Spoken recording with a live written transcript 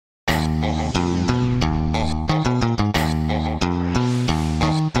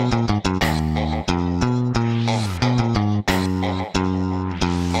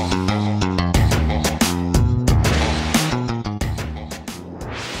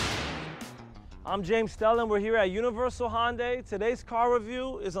I'm James Stelling. We're here at Universal Hyundai. Today's car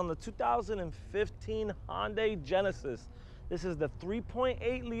review is on the 2015 Hyundai Genesis. This is the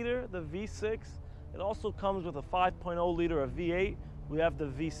 3.8 liter, the V6. It also comes with a 5.0 liter, a V8. We have the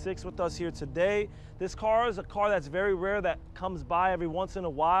V6 with us here today. This car is a car that's very rare, that comes by every once in a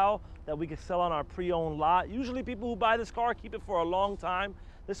while, that we can sell on our pre-owned lot. Usually people who buy this car keep it for a long time.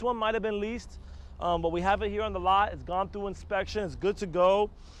 This one might have been leased, but we have it here on the lot. It's gone through inspection. It's good to go.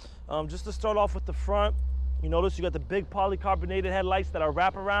 Just to start off with the front, you notice you got the big polycarbonated headlights that are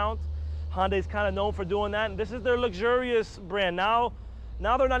wraparound. Hyundai's kind of known for doing that, and this is their luxurious brand. Now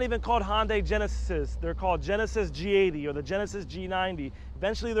they're not even called Hyundai Genesis. They're called Genesis G80 or the Genesis G90.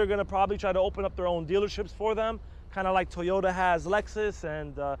 Eventually, they're gonna probably try to open up their own dealerships for them, kind of like Toyota has Lexus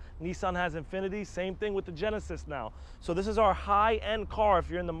and Nissan has Infiniti. Same thing with the Genesis now. So this is our high-end car. If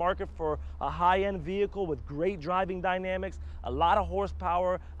you're in the market for a high-end vehicle with great driving dynamics, a lot of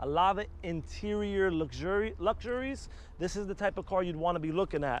horsepower, a lot of interior luxuries, this is the type of car you'd want to be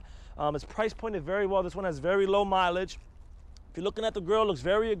looking at. It's price pointed very well. This one has very low mileage. If you're looking at the grille, it looks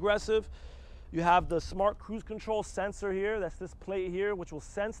very aggressive. You have the smart cruise control sensor here. That's this plate here, which will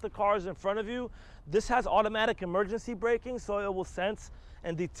sense the cars in front of you. This has automatic emergency braking, so it will sense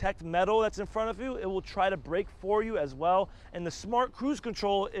and detect metal that's in front of you. It will try to brake for you as well. And the smart cruise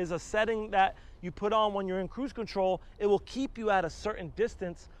control is a setting that you put on when you're in cruise control. It will keep you at a certain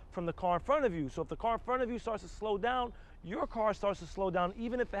distance from the car in front of you. So if the car in front of you starts to slow down, your car starts to slow down.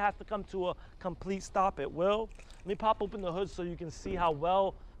 Even if it has to come to a complete stop, it will. Let me pop open the hood so you can see how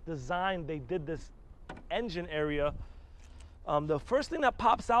well designed they did this engine area. The first thing that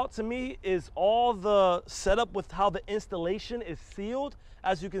pops out to me is all the setup with how the installation is sealed.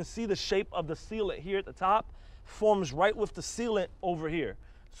 As you can see, the shape of the sealant here at the top forms right with the sealant over here.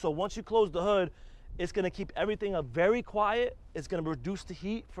 So once you close the hood, it's gonna keep everything up very quiet. It's gonna reduce the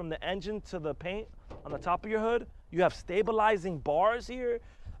heat from the engine to the paint on the top of your hood. You have stabilizing bars here.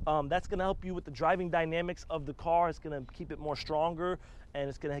 That's gonna help you with the driving dynamics of the car. It's gonna keep it more stronger, and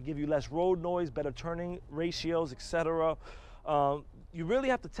it's gonna give you less road noise, better turning ratios, etc. You really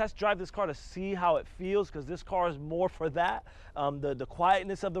have to test drive this car to see how it feels, because this car is more for that. The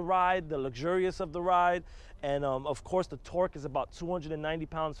quietness of the ride, the luxurious of the ride, and of course the torque is about 290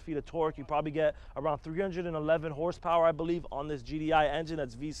 pounds-feet of torque. You probably get around 311 horsepower, I believe, on this GDI engine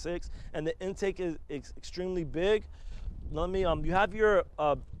that's V6, and the intake is extremely big. Let me, you have your,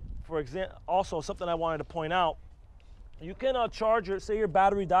 for example, also something I wanted to point out, you can charge your, say your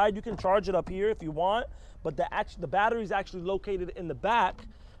battery died, you can charge it up here if you want, but the battery is actually located in the back.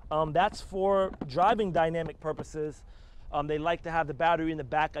 That's for driving dynamic purposes. They like to have the battery in the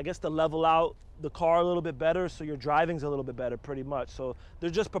back, I guess, to level out the car a little bit better, so your driving's a little bit better, pretty much. So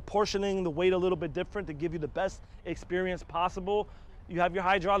they're just proportioning the weight a little bit different to give you the best experience possible. You have your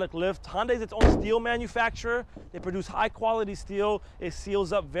hydraulic lift. Hyundai's its own steel manufacturer. They produce high quality steel. It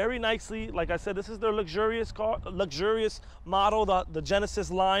seals up very nicely. Like I said, this is their luxurious model, the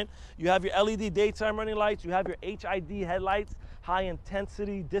Genesis line. You have your LED daytime running lights. You have your HID headlights, high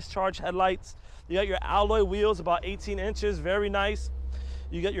intensity discharge headlights. You got your alloy wheels, about 18 inches, very nice.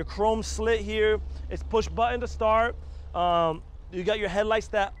 You got your chrome slit here. It's push button to start. You got your headlights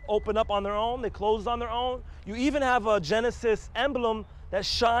that open up on their own, they close on their own. You even have a Genesis emblem that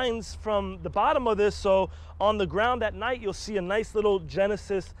shines from the bottom of this, so on the ground at night, you'll see a nice little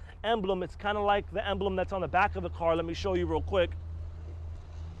Genesis emblem. It's kind of like the emblem that's on the back of the car. Let me show you real quick.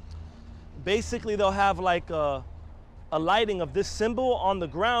 Basically, they'll have like a lighting of this symbol on the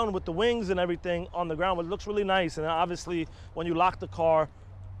ground with the wings and everything on the ground, which looks really nice. And obviously, when you lock the car,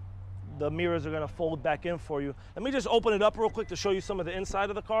 the mirrors are gonna fold back in for you. Let me just open it up real quick to show you some of the inside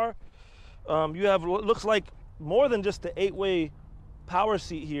of the car. You have what looks like more than just the 8-way power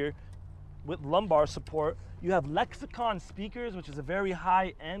seat here with lumbar support. You have Lexicon speakers, which is a very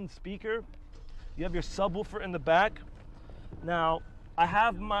high-end speaker. You have your subwoofer in the back. Now, I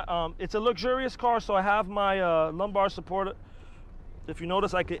have my, it's a luxurious car, so I have my lumbar support. If you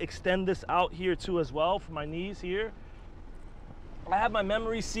notice, I could extend this out here too as well for my knees here. I have my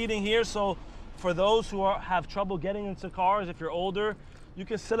memory seating here, so for those who have trouble getting into cars, if you're older, you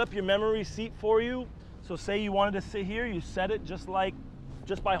can set up your memory seat for you. So say you wanted to sit here, you set it just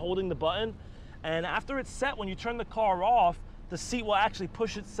by holding the button. And after it's set, when you turn the car off, the seat will actually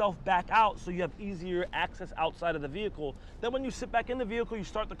push itself back out, so you have easier access outside of the vehicle. Then when you sit back in the vehicle, you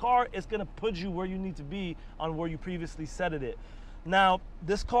start the car, it's gonna put you where you need to be on where you previously set it. Now,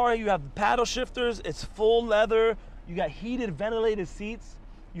 this car, you have paddle shifters, it's full leather, you got heated ventilated seats,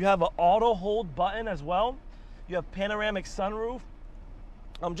 you have an auto hold button as well, you have panoramic sunroof.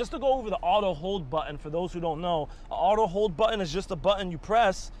 Just to go over the auto hold button, for those who don't know, an auto hold button is just a button you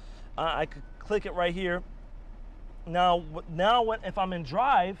press. I could click it right here. Now if I'm in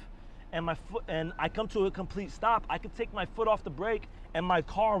drive and I come to a complete stop, I can take my foot off the brake and my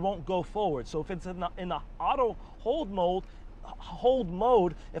car won't go forward. So if it's in the auto hold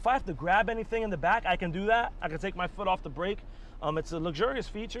mode, if I have to grab anything in the back, I can do that. I can take my foot off the brake. It's a luxurious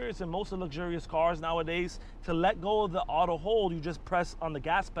feature. It's in most of the luxurious cars nowadays. To let go of the auto hold, you just press on the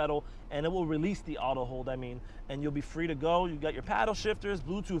gas pedal and it will release the auto hold, and you'll be free to go. You got your paddle shifters,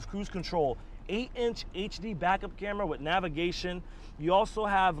 Bluetooth cruise control, 8-inch HD backup camera with navigation. You also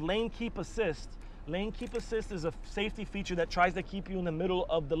have lane keep assist. Lane keep assist is a safety feature that tries to keep you in the middle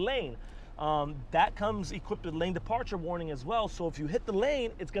of the lane. That comes equipped with lane departure warning as well. So if you hit the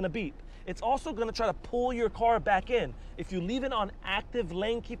lane, it's gonna beep. It's also gonna try to pull your car back in. If you leave it on active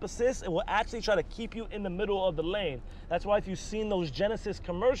lane keep assist, it will actually try to keep you in the middle of the lane. That's why if you've seen those Genesis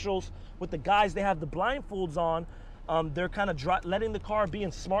commercials with the guys, they have the blindfolds on, they're kind of letting the car be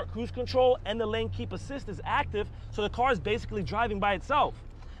in smart cruise control, and the lane keep assist is active, so the car is basically driving by itself.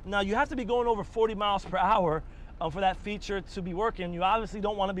 Now you have to be going over 40 miles per hour for that feature to be working. You obviously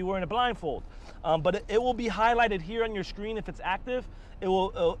don't want to be wearing a blindfold, but it will be highlighted here on your screen if it's active. It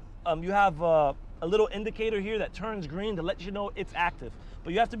will. You have a little indicator here that turns green to let you know it's active,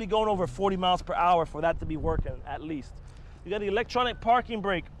 but you have to be going over 40 miles per hour for that to be working at least. You got the electronic parking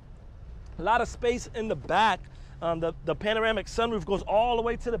brake, a lot of space in the back. The panoramic sunroof goes all the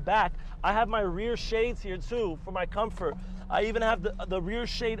way to the back. I have my rear shades here too for my comfort. I even have the rear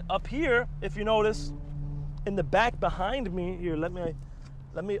shade up here, if you notice, in the back behind me. Here, let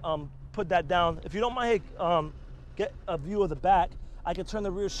me put that down. If you don't mind, get a view of the back. I can turn the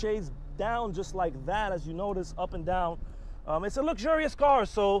rear shades down just like that, as you notice, up and down. It's a luxurious car,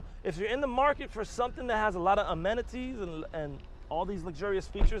 so if you're in the market for something that has a lot of amenities and all these luxurious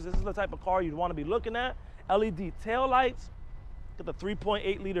features, this is the type of car you'd want to be looking at. LED tail lights, got the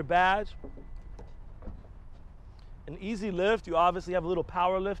 3.8 liter badge. An easy lift. You obviously have a little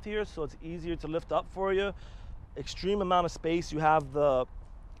power lift here, so it's easier to lift up for you. Extreme amount of space. You have the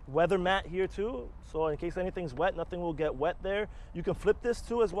weather mat here too, so in case anything's wet, nothing will get wet there. You can flip this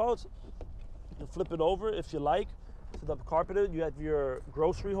too as well. You can flip it over if you like to the carpeted. You have your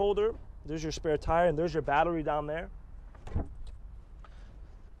grocery holder. There's your spare tire, and there's your battery down there.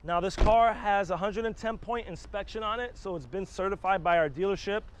 Now this car has a 110-point inspection on it, so it's been certified by our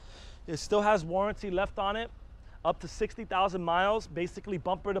dealership. It still has warranty left on it, up to 60,000 miles, basically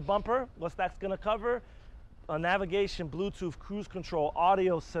bumper to bumper. What that's gonna cover: navigation, Bluetooth, cruise control,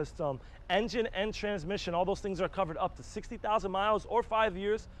 audio system, engine and transmission. All those things are covered up to 60,000 miles or 5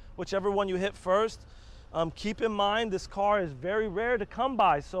 years, whichever one you hit first. Keep in mind, this car is very rare to come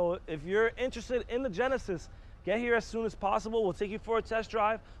by, so if you're interested in the Genesis, get here as soon as possible. We'll take you for a test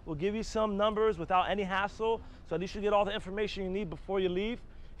drive. We'll give you some numbers without any hassle, so at least you get all the information you need before you leave.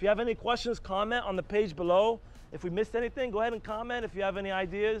 If you have any questions, comment on the page below. If we missed anything, go ahead and comment if you have any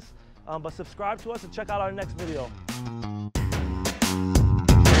ideas. But subscribe to us and check out our next video.